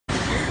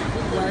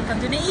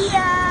Welcome to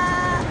Naiya!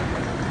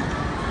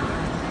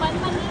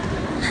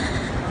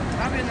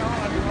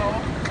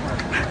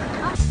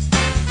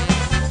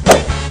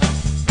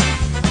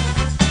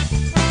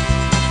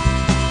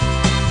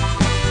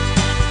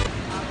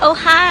 Oh,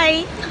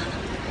 hi!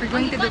 We're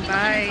going to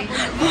Dubai.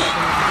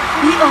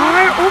 We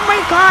are! Oh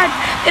my God!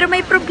 Pero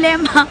may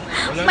problema.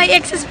 May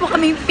excess po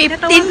kaming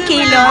 15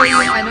 kilos.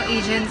 Yung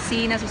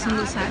agency na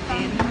susundo sa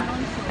atin.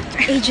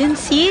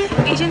 Agency?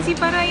 Agency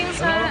para yung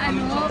sa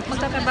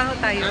magtatrabaho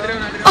tayo.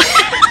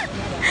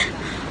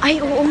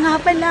 Ay, oo nga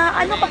pala.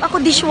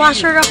 Ako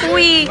dishwasher ako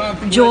eh.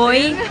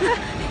 Joy?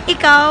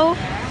 Ikaw?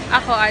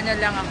 Ako,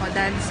 lang ako,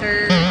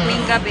 dancer,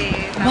 tuwing gabi.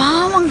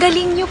 Wow, ang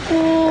galing niyo po.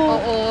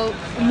 Oo,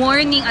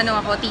 morning,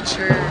 ako,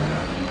 teacher.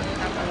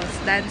 Tapos,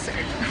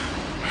 dancer.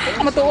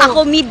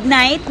 Ako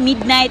midnight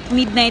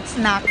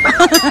snack.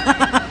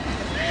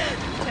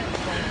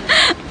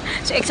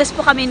 So, excess po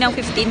kami ng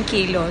 15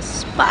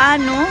 kilos.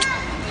 Paano?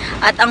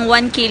 At ang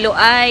 1 kilo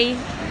ay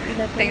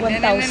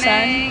 1,000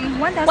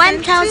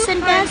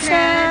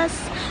 pesos.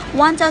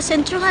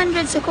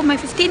 1,200. So, kung may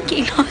 15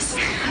 kilos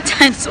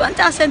times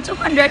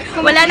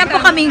 1,200, wala na po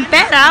kaming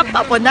pera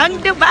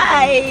papuntang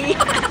Dubai.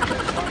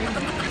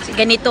 So,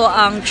 ganito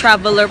ang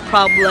traveler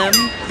problem,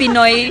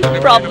 Pinoy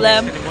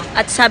problem,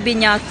 at sabi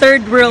niya,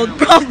 third world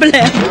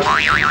problem.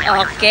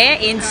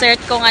 Okay, insert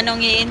kung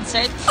anong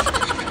i-insert.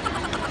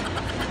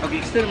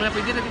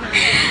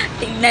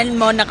 Tingnan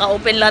mo,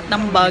 naka-open lahat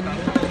ng bag.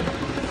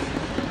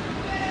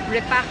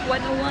 Repack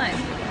 101.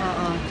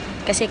 Oo.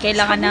 Kasi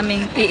kailangan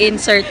namin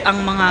i-insert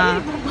ang mga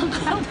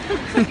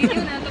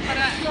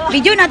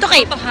video na to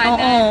kay.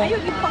 Oo.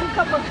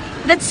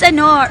 That's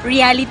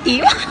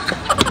reality.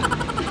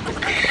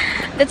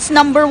 That's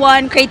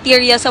 #1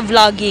 criteria sa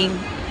vlogging.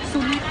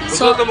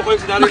 So,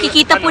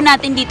 makikita po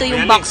natin dito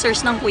yung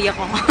boxers ng kuya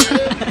ko.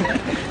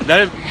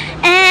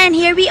 And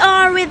here we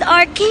are with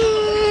our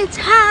kids.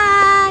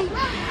 Hi!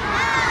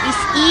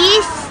 This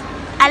is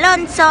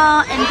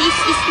Alonso and this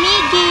is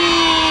Miggy.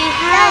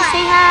 Hi,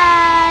 say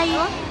hi.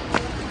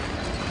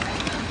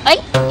 Ay,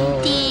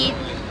 Titi.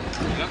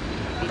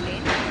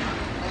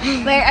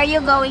 Where are you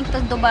going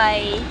to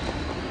Dubai?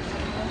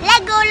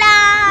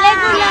 Legoland!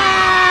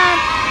 Legoland!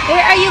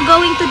 Where are you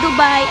going to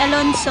Dubai,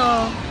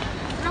 Alonso?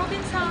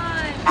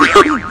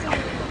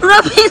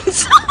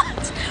 Robinsons!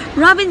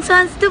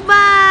 Robinsons,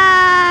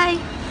 Dubai!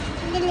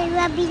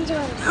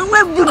 Robinsons!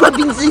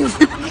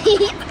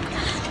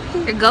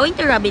 You're going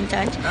to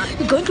Robinsons?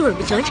 You're going to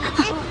Robinsons?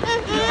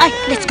 Ay,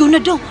 let's go na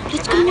daw!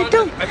 Let's go na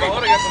daw!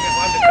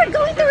 We're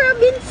going to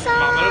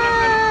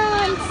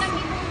Robinsons!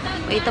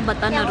 Wait,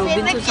 bata na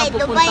Robinsons sa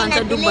pupuntahan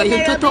sa Dubai.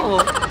 Yung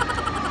totoo.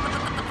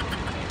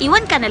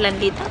 Iwan ka na lang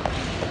dito.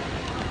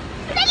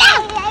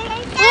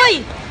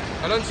 Uy!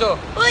 Alonso!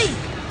 Uy!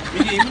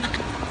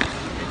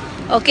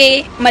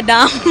 Okay,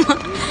 madam.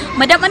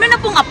 Madam, ano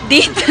na pong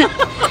update?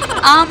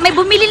 May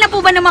bumili na po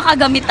ba ng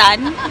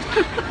makagamitan?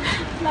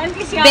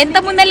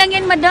 Benta mo na lang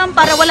yan, madam,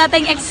 para wala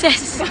tayong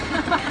excess.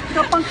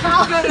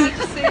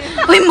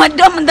 Uy,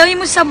 madam, ang dami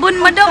mo sabon,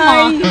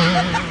 madam.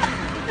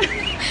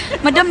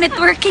 Madam,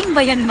 networking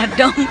ba yan,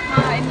 madam?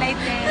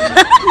 Enlightened.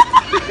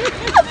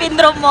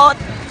 Pinromote.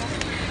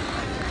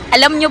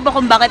 Alam nyo ba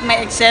kung bakit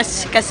may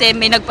excess? Kasi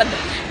may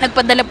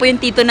nagpadala po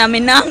yung tito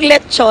namin ng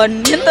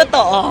lechon. Yung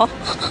totoo.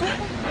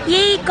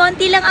 Yay!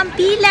 Konti lang ang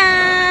pila!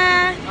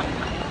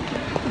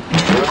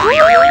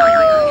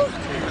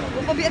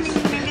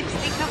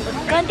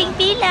 Konting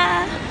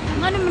pila!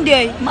 Ano mo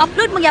di?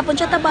 Ma-upload, magyapon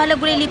siya tabala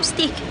gulay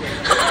lipstick.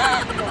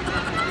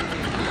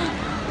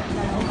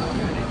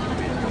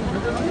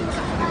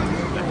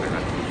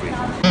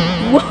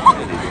 Wow!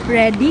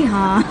 Ready,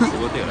 ha?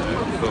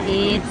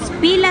 It's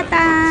pila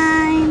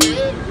time!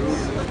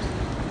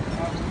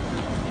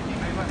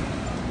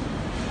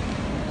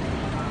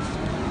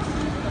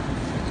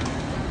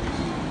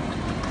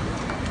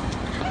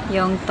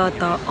 Yung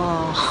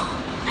totoo,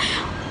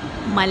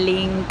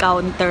 maling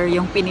counter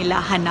yung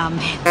pinilahan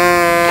namin.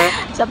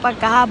 Sa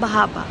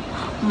pagkahaba-haba,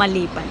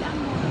 mali pala.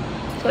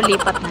 So,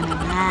 lipat na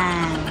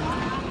naman.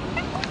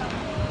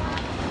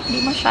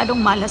 Hindi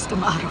masyadong malas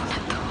itong araw na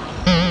to.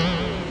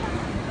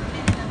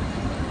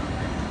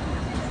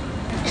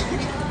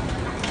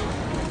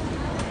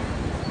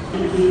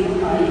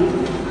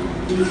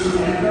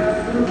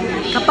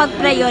 Kapag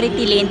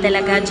priority lane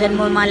talaga, dyan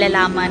mo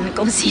malalaman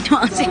kung sino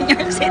ang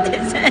senior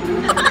citizen.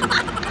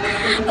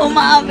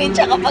 Umaamin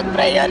siya kapag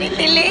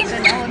priority lane.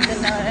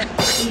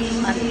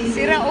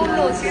 Sira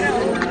ulo, sira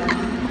ulo.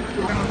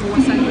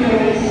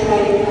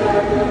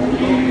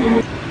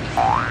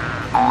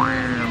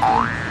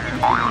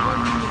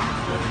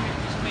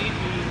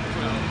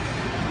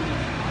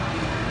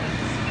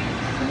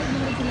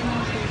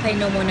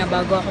 Kainom muna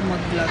bago ako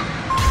mag-vlog.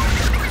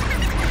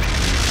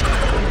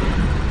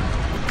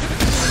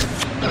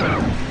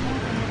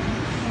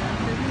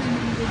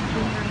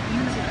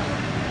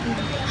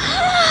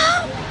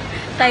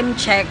 Time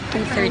check,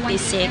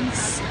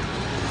 2:36.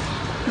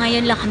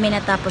 Ngayon lang kami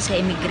natapos sa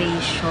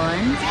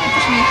immigration.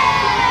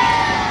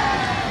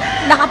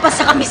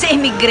 Nakapasa kami sa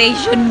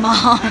immigration,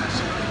 ma'am.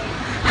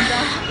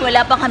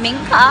 Wala pa kaming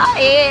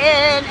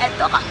kain.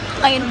 Eto,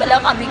 ngayon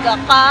pala kami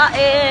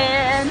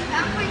kakain.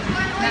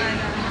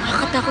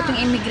 Nakakatakot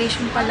yung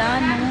immigration pala,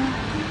 no?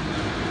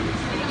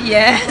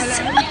 Yes.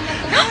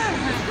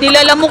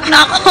 Nilalamok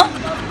na ako.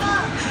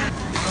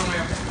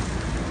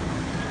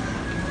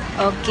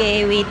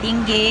 Okay,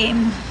 waiting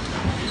game.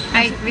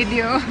 Ay,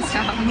 video.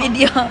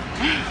 Video.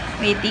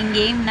 Waiting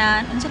game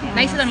na.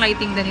 Nice lang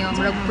lighting din yun.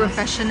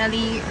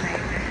 Professionally.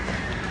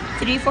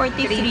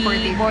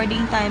 3:43.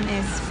 Boarding time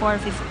is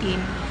 4:15.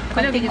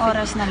 Konting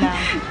oras na lang.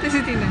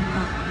 Kasi tinan.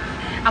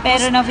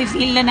 Pero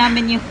na-feel na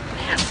namin yung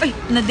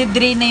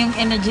nade-drain na yung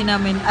energy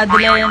namin.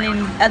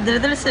 Adrenaline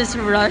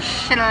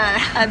rush.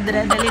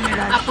 Adrenaline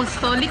rush.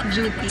 Apostolic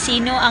duty.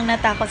 Sino ang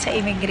natakot sa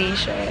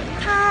immigration?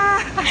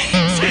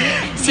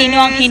 Sino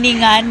ang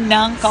hiningan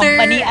ng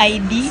company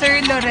ID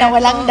Sir Loreto. na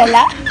walang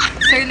dala?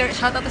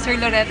 Shout out to Sir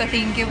Loreto.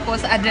 Thank you po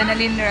sa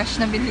adrenaline rush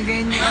na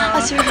binigay niyo.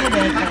 Sir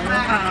Loreto.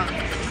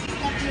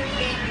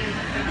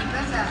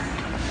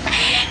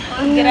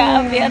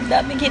 Grabe, ang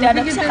daming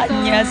hinanap sa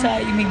kanya sa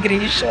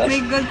immigration.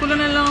 My God,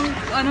 kulang na lang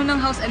ng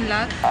house and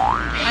lot.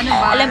 Ano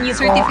ba? Alam niyo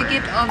po,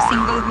 Certificate of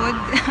singlehood.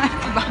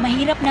 Diba?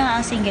 mahirap na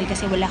ang single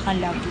kasi wala kang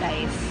love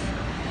life.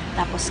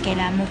 Tapos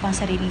kailangan mo pang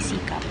sariling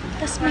sikap.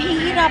 Tapos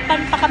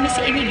mahihirapan pa kami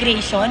sa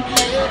immigration.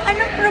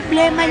 Anong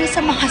problema niyo sa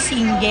mga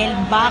single?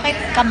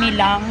 Bakit kami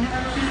lang?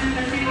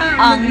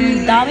 Ang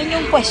dami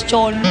niyong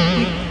question.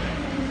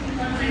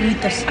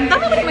 Ang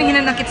dami ko may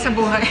hinanakit sa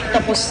buhay.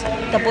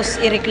 Tapos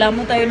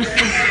ireklamo tayo na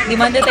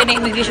demanda tayo ng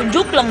immigration.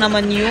 Joke lang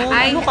naman yun.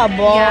 Ay, Ano ka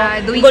ba? yeah,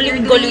 doing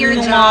your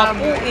nyo job. nga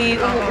po eh.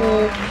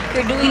 Oo.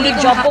 You're doing Hindi your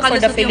ko job po for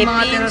the makakalusot yung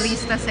mga Philippines.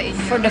 terorista sa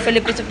inyo. For the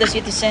Philippines of the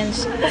citizens.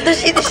 Of the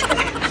citizens.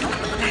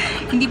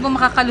 Hindi po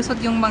makakalusot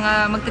yung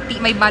mga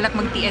may balak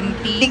mag-TNT.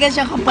 Hiningan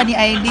siya company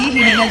ID,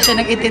 hiningan siya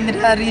ng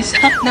itinerary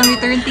sa Ng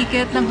return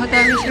ticket, ng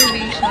hotel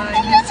reservation.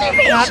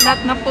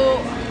 Lahat na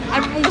po.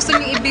 Ano pong gusto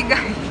niyo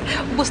ibigay?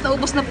 Ubus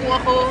na po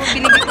ako.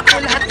 Binigay ko po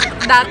lahat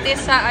dati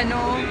sa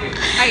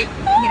Ay,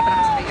 hindi na pala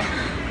kasi tayo.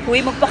 Uy,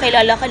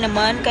 magpakilala ka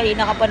naman.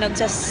 Kanina ka pa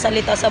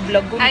nagsasalita sa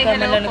vlog ko. Ay, Hindi ka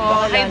hello man lang po.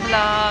 Hi, nagpakilala.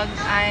 vlog.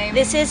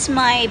 This is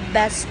my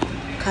best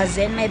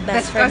cousin, my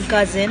best friend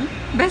cousin.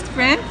 Best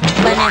friend?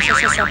 Vanessa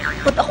Sasa.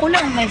 But ako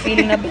lang may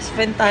feeling na best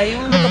friend tayo.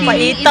 Feeling is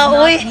Nakapaita,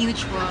 not uy.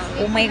 mutual.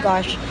 Oh my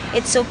gosh.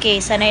 It's okay.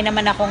 Sanay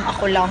naman akong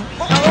ako lang.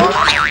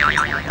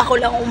 Ako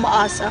lang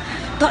umaasa.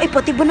 Dahil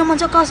pati ba naman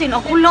sa cousin?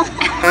 Ako lang.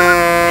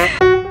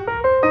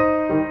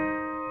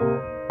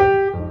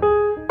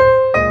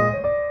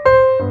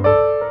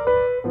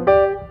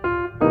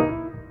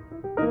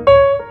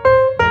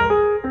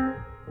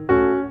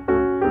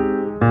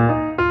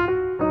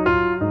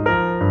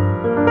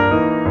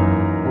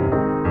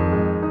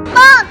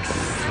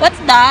 What's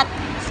that?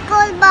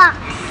 School box.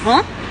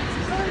 Huh?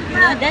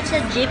 No, that's a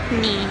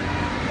jeepney.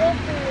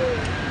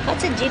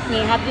 What's a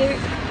jeepney? Have you...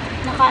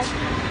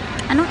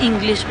 Anong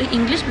English? Uy,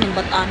 English may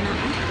batana.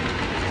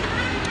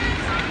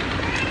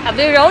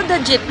 Have you rode the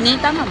jeepney?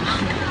 Tama ba?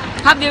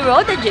 Have you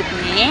rode the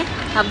jeepney?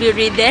 Have you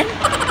ridden?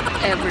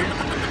 Ever.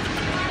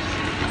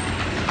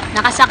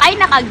 Nakasakay,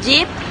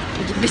 naka-jeep?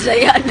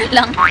 Bisaya na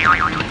lang.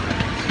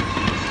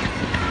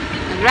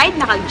 Nag-ride,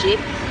 naka-jeep?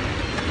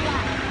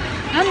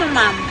 Ano,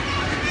 ma'am?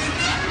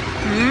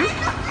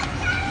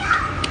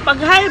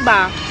 Paghal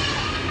ba?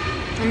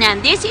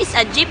 Ayan, this is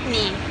a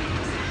jeepney.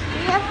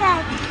 Look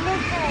at.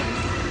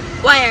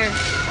 Where?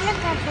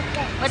 Look at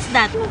it. What's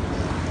that?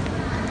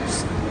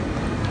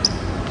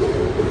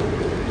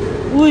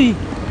 Uy!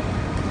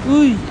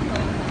 Uy!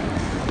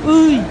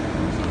 Uy!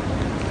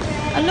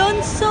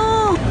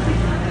 Alonso!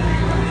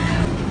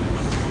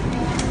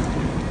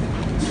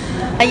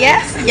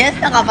 Yes,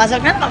 nakapasok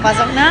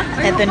na.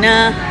 Ito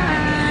na.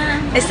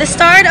 It's the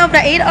start of the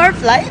 8-hour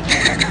flight.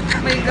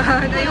 Oh my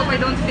God, I hope I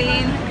don't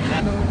faint.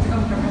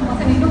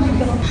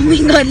 Oh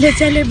my God, let's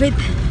celebrate.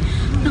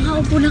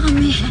 Nakaupo na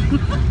kami.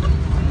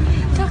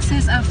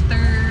 Success after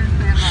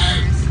 12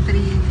 hours. 3,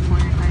 4,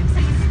 5,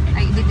 6.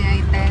 Ay, hindi ay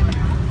 10.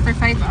 For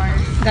 5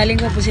 hours. Galing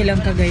pa po silang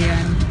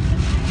Cagayan.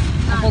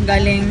 Ako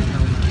galing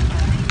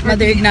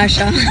Mother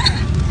Ignacia.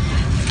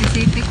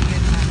 Specific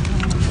yun.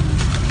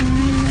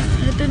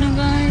 Ito na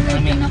guys,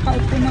 ito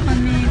nakaupo na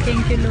kami.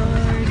 Thank you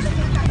Lord.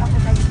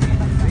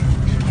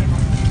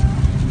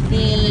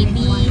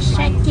 Baby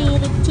shark,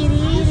 baby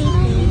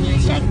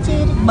shark,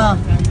 ba?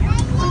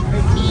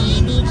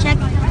 Baby shark,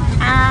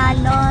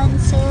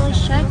 Alonso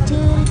shark,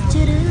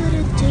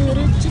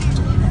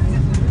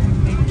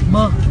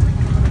 ba?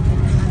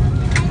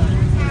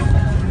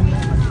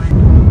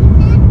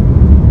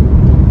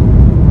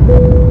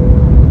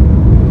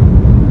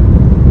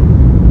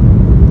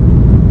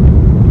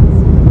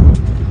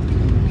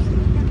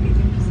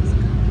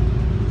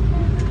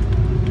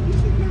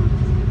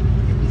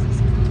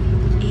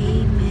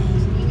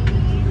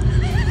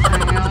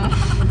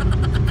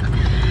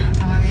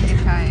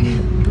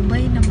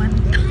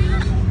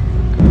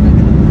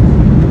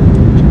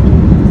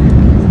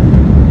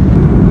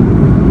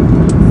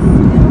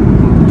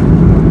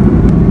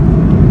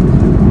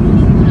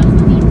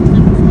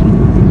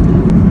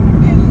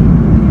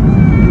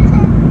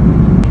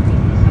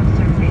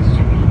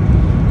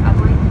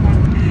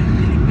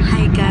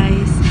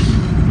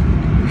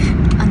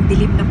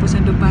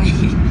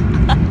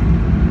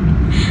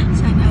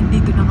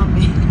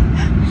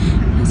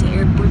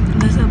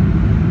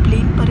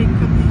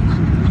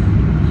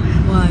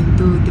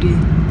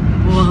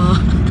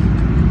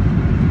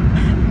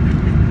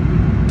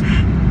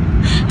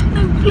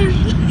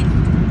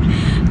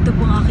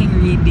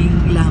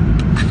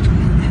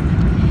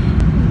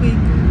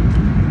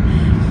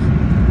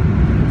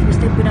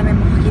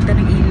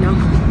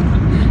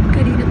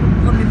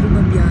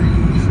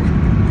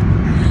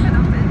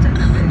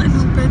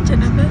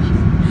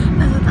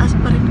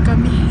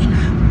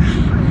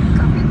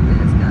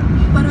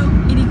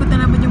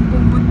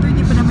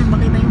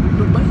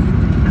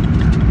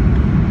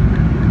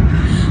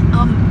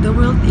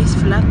 world is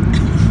flat.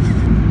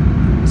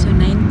 So,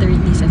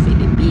 9:30 sa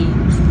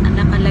Philippines. Ang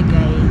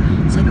nakalagay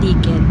sa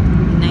ticket,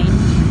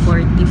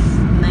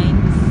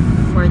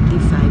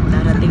 9:45.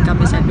 Darating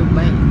kami sa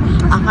Dubai.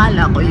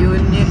 Akala ko yun